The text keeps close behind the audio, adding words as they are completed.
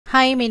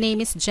Hi, my name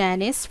is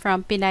Janice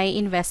from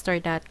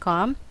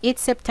PinayInvestor.com.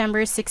 It's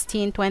September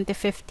 16,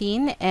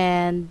 2015,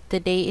 and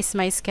today is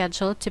my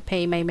schedule to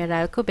pay my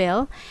Meralco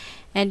bill.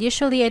 And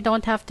usually I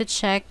don't have to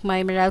check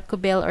my Meralco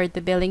bill or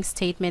the billing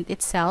statement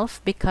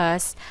itself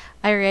because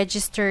I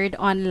registered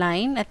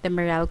online at the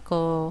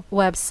Meralco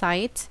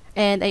website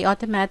and I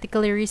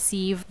automatically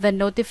receive the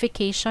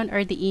notification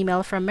or the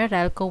email from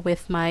Meralco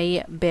with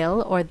my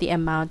bill or the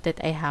amount that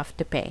I have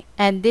to pay.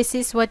 And this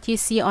is what you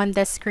see on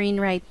the screen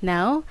right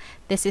now.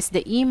 This is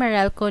the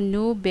eMeralco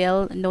new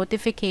bill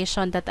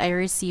notification that I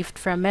received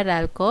from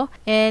Meralco,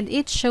 and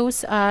it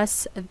shows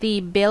us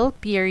the bill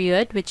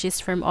period, which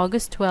is from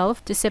August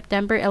 12 to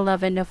September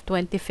 11 of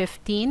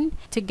 2015,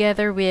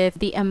 together with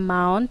the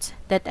amount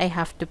that I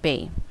have to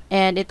pay.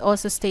 And it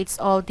also states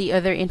all the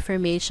other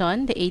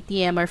information, the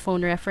ATM or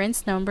phone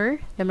reference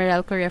number, the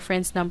Meralco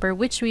reference number,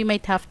 which we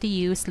might have to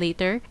use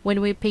later when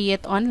we pay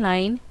it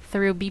online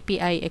through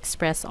BPI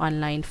Express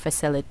Online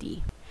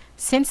facility.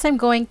 Since I'm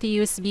going to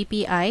use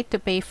BPI to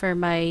pay for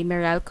my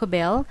Meralco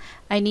bill,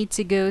 I need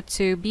to go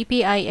to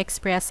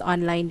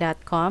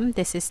bpiexpressonline.com.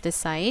 This is the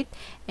site,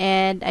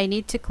 and I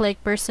need to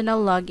click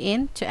personal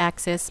login to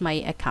access my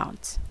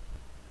account.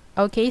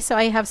 Okay, so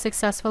I have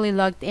successfully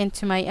logged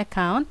into my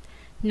account.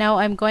 Now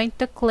I'm going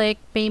to click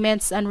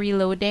Payments and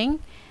Reloading,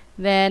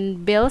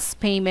 then Bills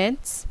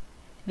Payments,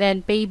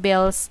 then Pay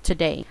Bills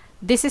Today.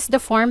 This is the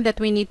form that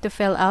we need to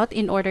fill out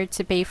in order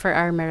to pay for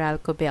our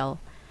Meralco bill.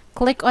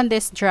 Click on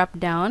this drop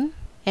down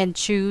and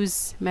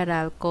choose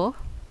Meralco.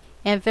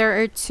 And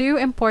there are two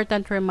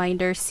important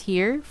reminders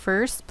here.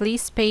 First,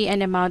 please pay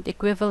an amount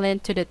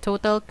equivalent to the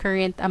total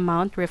current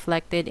amount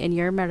reflected in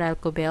your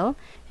Meralco bill.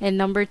 And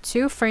number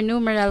two, for new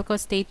Meralco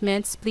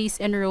statements, please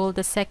enroll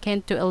the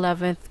 2nd to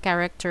 11th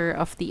character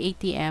of the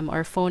ATM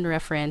or phone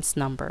reference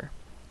number.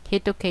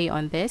 Hit OK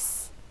on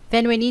this.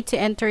 Then we need to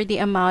enter the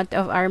amount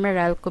of our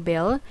Meralco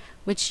bill,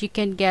 which you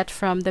can get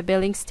from the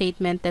billing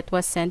statement that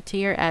was sent to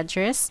your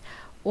address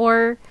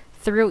or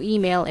through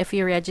email if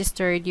you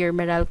registered your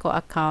Meralco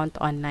account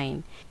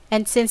online.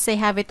 And since I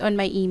have it on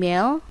my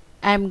email,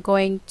 I'm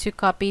going to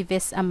copy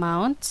this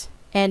amount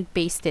and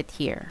paste it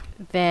here.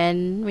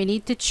 Then we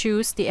need to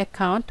choose the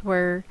account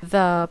where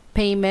the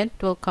payment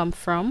will come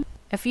from.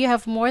 If you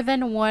have more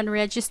than one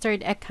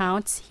registered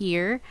accounts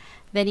here,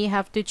 then you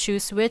have to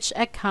choose which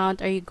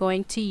account are you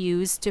going to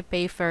use to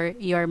pay for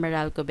your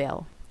Meralco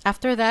bill.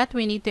 After that,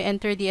 we need to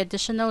enter the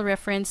additional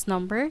reference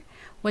number,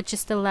 which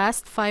is the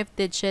last 5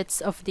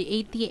 digits of the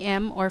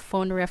ATM or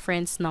phone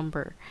reference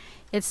number.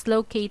 It's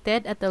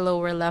located at the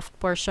lower left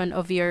portion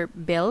of your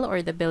bill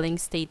or the billing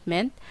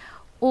statement,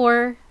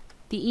 or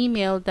the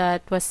email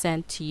that was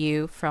sent to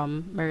you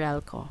from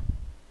Meralco.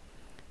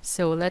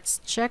 So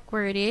let's check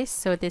where it is.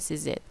 So this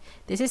is it.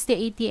 This is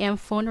the ATM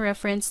phone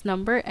reference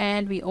number,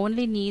 and we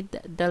only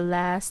need the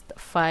last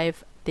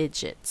 5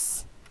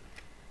 digits.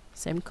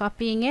 So I'm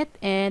copying it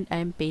and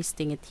I'm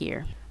pasting it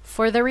here.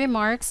 For the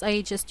remarks,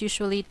 I just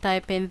usually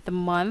type in the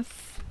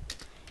month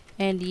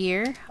and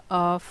year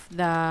of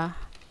the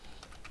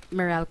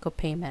Meralco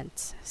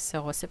payment.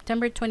 So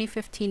September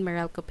 2015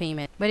 Meralco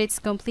payment. But it's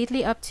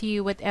completely up to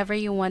you whatever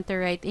you want to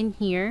write in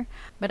here.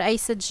 But I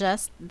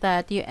suggest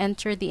that you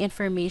enter the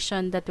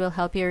information that will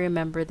help you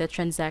remember the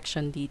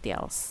transaction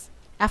details.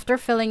 After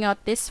filling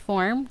out this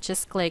form,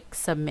 just click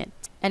Submit.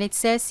 And it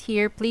says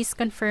here, please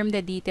confirm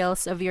the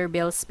details of your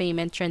bill's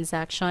payment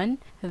transaction.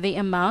 The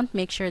amount,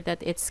 make sure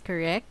that it's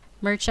correct.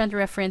 Merchant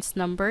reference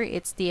number,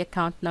 it's the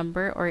account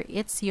number or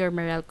it's your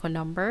Meralco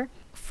number.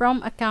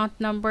 From account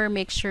number,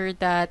 make sure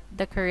that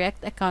the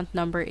correct account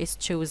number is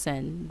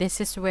chosen.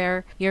 This is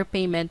where your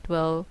payment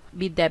will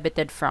be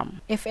debited from.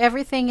 If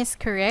everything is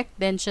correct,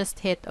 then just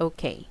hit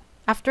OK.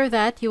 After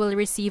that, you will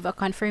receive a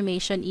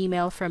confirmation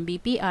email from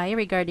BPI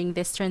regarding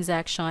this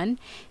transaction,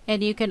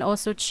 and you can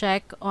also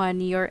check on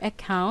your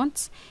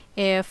account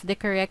if the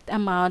correct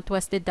amount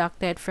was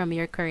deducted from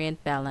your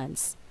current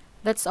balance.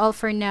 That's all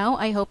for now.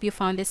 I hope you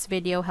found this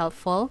video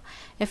helpful.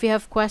 If you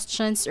have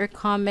questions or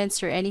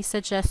comments or any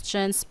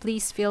suggestions,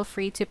 please feel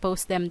free to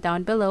post them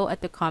down below at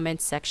the comment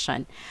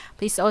section.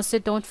 Please also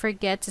don't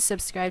forget to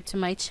subscribe to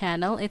my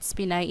channel. It's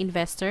Pinay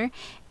Investor.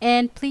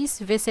 And please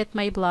visit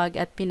my blog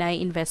at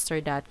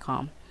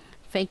pinayinvestor.com.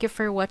 Thank you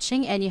for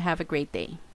watching and you have a great day.